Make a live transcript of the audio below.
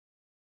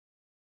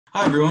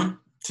Hi, everyone.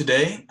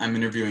 Today, I'm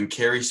interviewing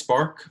Kerry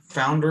Spark,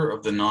 founder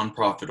of the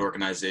nonprofit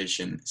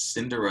organization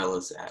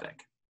Cinderella's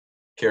Attic.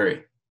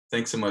 Kerry,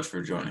 thanks so much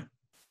for joining.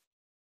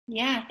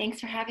 Yeah, thanks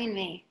for having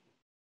me.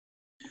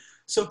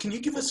 So, can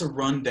you give us a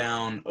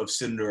rundown of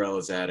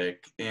Cinderella's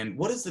Attic and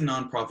what is the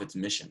nonprofit's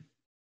mission?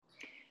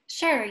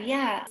 Sure,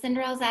 yeah.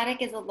 Cinderella's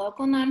Attic is a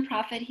local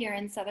nonprofit here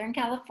in Southern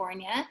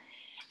California,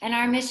 and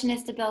our mission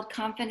is to build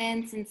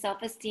confidence and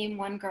self-esteem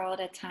one girl at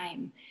a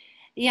time.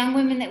 The young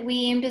women that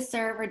we aim to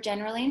serve are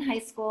generally in high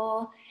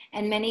school,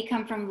 and many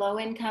come from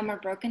low-income or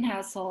broken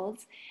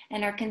households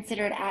and are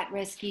considered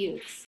at-risk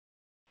youths.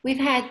 We've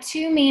had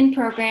two main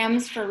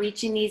programs for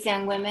reaching these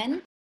young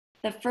women.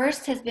 The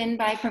first has been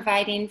by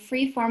providing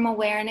free formal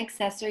wear and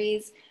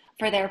accessories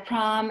for their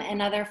prom and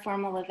other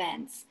formal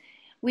events.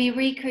 We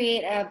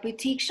recreate a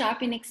boutique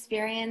shopping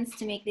experience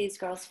to make these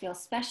girls feel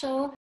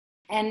special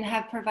and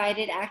have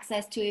provided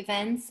access to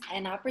events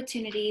and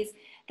opportunities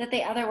that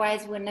they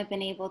otherwise wouldn't have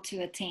been able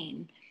to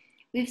attain.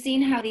 We've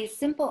seen how these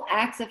simple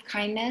acts of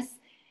kindness,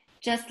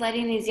 just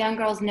letting these young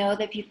girls know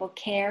that people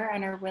care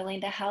and are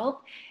willing to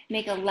help,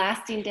 make a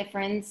lasting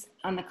difference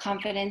on the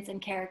confidence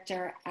and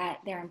character at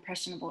their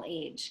impressionable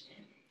age.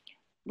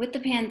 With the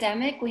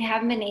pandemic, we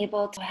haven't been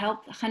able to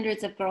help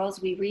hundreds of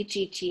girls we reach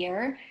each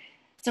year,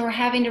 so we're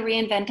having to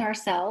reinvent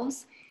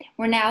ourselves.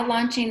 We're now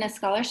launching a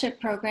scholarship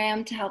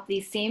program to help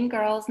these same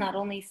girls not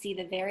only see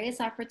the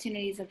various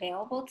opportunities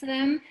available to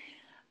them,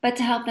 but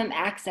to help them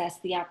access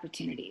the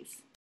opportunities.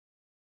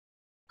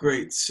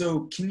 Great.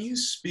 So, can you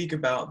speak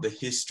about the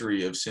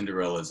history of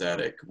Cinderella's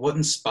Attic? What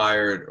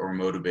inspired or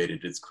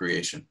motivated its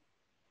creation?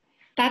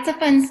 That's a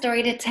fun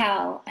story to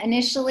tell.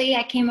 Initially,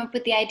 I came up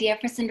with the idea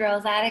for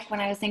Cinderella's Attic when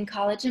I was in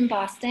college in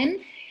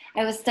Boston.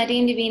 I was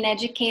studying to be an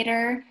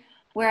educator,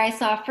 where I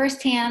saw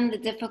firsthand the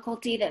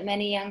difficulty that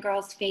many young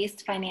girls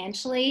faced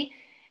financially,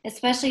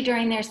 especially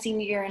during their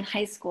senior year in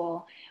high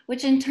school,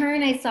 which in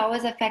turn I saw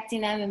was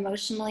affecting them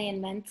emotionally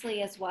and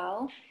mentally as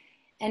well.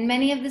 And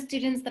many of the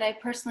students that I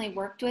personally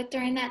worked with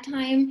during that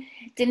time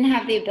didn't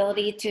have the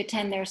ability to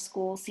attend their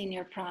school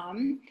senior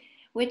prom,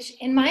 which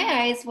in my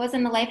eyes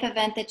wasn't a life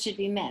event that should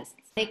be missed.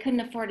 They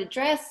couldn't afford a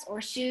dress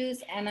or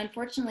shoes, and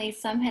unfortunately,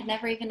 some had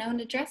never even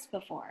owned a dress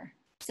before.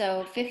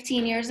 So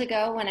 15 years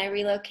ago, when I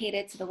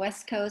relocated to the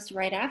West Coast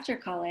right after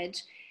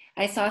college,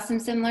 I saw some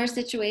similar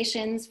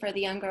situations for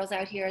the young girls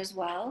out here as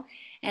well,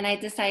 and I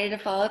decided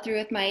to follow through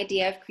with my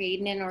idea of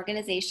creating an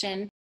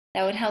organization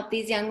that would help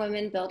these young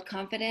women build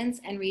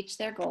confidence and reach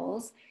their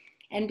goals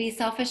and be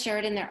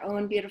self-assured in their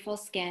own beautiful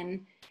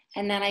skin.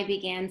 And then I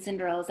began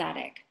Cinderella's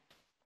Attic.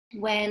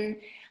 When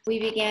we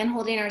began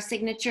holding our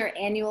signature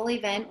annual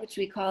event, which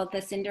we called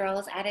the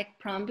Cinderella's Attic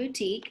Prom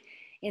Boutique,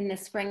 in the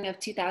spring of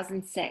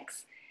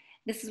 2006.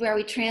 This is where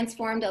we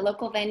transformed a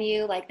local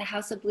venue like the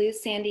House of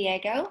Blues San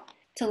Diego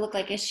to look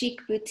like a chic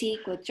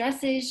boutique with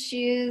dresses,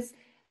 shoes,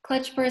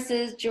 clutch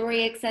purses,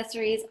 jewelry,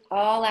 accessories,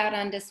 all out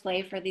on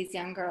display for these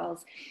young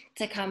girls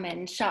to come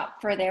and shop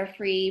for their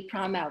free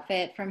prom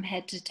outfit from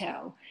head to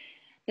toe.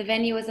 The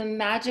venue was a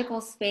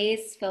magical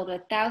space filled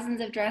with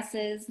thousands of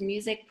dresses,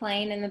 music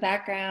playing in the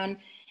background,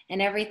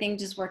 and everything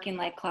just working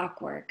like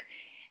clockwork.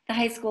 The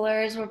high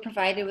schoolers were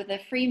provided with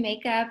a free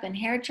makeup and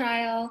hair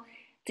trial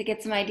to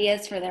get some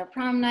ideas for their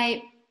prom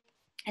night.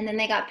 And then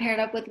they got paired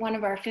up with one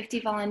of our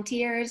 50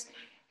 volunteers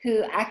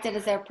who acted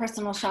as their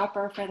personal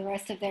shopper for the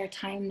rest of their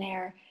time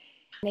there.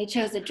 They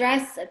chose a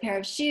dress, a pair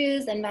of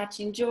shoes, and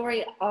matching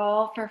jewelry,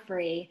 all for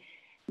free.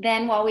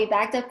 Then while we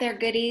bagged up their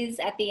goodies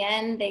at the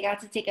end, they got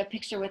to take a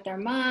picture with their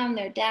mom,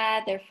 their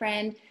dad, their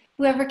friend,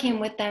 whoever came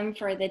with them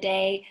for the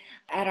day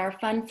at our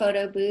fun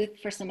photo booth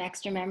for some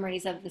extra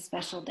memories of the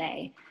special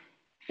day.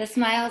 The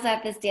smiles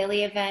at this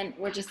daily event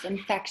were just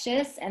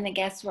infectious, and the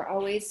guests were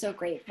always so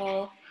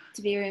grateful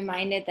to be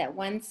reminded that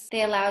once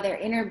they allow their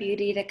inner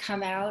beauty to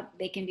come out,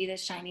 they can be the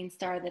shining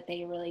star that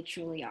they really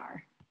truly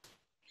are.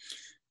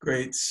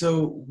 Great.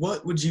 So,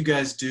 what would you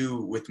guys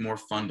do with more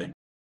funding?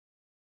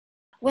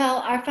 Well,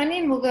 our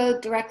funding will go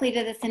directly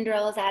to the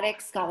Cinderella's Attic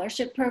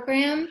Scholarship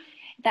Program.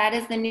 That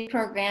is the new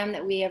program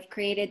that we have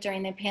created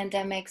during the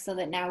pandemic so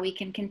that now we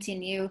can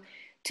continue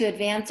to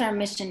advance our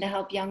mission to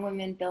help young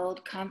women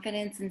build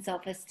confidence and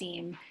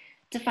self-esteem,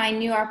 to find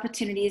new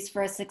opportunities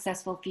for a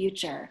successful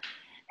future.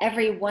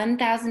 Every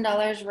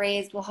 $1,000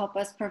 raised will help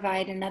us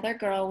provide another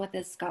girl with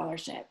a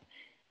scholarship.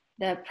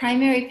 The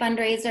primary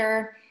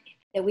fundraiser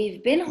that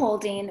we've been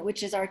holding,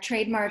 which is our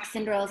trademark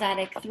Cinderella's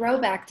Attic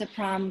Throwback to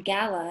Prom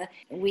Gala,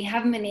 we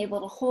haven't been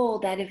able to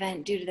hold that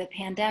event due to the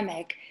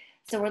pandemic.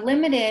 So we're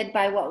limited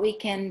by what we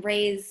can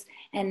raise,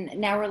 and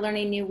now we're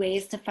learning new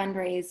ways to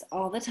fundraise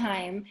all the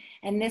time,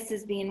 and this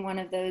is being one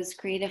of those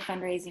creative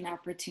fundraising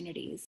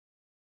opportunities.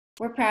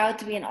 We're proud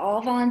to be an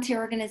all-volunteer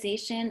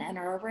organization, and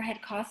our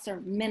overhead costs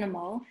are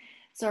minimal,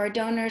 so our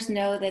donors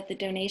know that the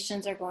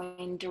donations are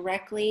going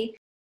directly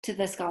to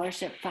the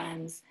scholarship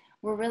funds.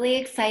 We're really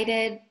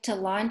excited to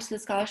launch the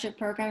scholarship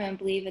program and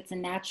believe it's a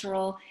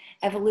natural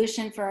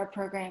evolution for our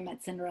program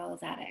at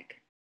Cinderella's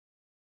Attic.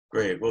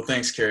 Great. Well,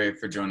 thanks, Kerry,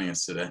 for joining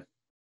us today.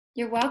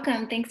 You're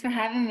welcome. Thanks for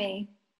having me.